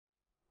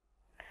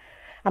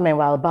And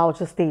meanwhile,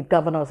 Bauchi State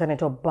Governor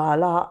Senator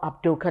Bala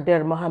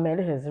Abdulkadir Mohammed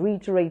has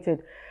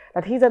reiterated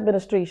that his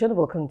administration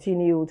will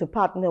continue to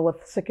partner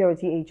with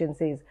security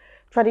agencies,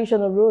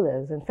 traditional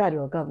rulers, and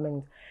federal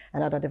government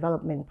and other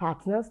development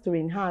partners to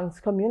enhance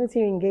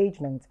community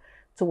engagement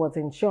towards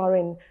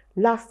ensuring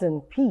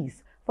lasting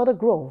peace for the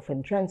growth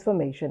and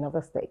transformation of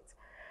the state.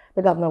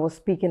 The governor was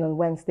speaking on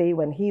Wednesday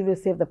when he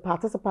received the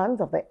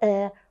participants of the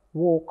Air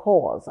War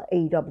Corps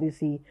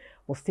AWC,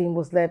 whose team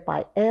was led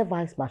by Air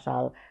Vice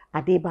Marshal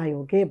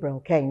Adebayo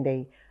Gabriel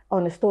Kende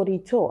on a study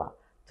tour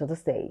to the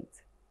state.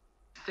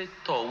 State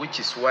tour, which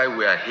is why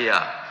we are here.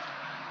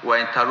 We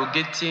are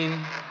interrogating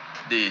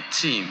the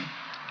team,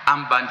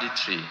 armed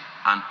banditry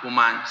and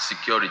human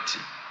security.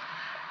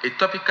 A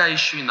topical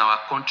issue in our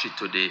country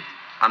today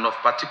and of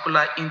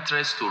particular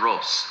interest to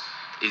us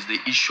is the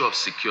issue of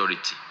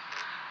security.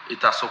 It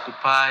has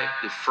occupied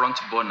the front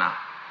burner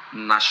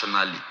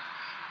nationally,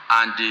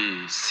 and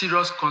the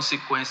serious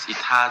consequence it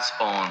has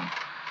on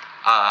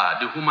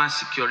the human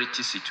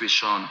security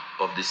situation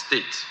of the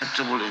state. It's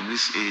acceptable in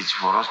this age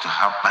for us to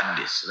have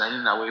bandits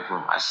running away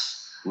from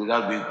us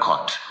without being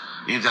caught.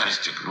 If there is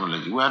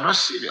technology, we are not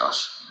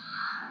serious.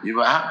 If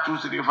I have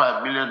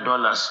 $235 million,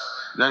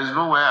 there is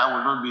no way I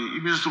will not be,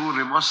 even through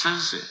remote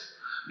sensing.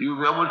 You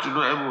will be able to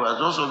know everywhere.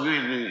 Those of you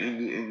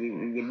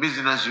in the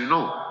business, you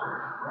know.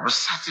 But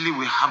certainly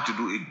we have to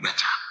do it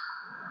better.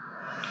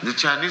 The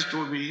Chinese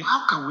told me,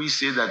 how can we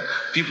say that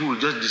people will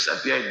just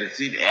disappear in the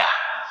thin air?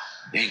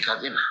 In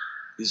Kaduna,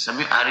 in some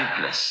arid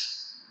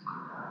place,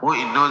 or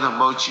in northern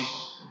Bauchi?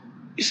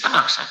 It's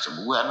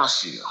unacceptable. We are not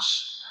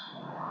serious.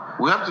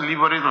 We have to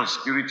liberate on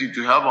security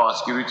to help our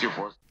security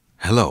force.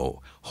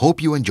 Hello,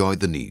 hope you enjoyed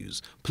the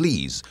news.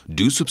 Please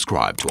do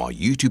subscribe to our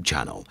YouTube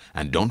channel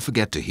and don't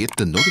forget to hit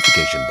the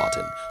notification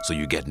button so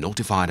you get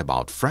notified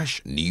about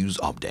fresh news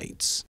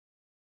updates.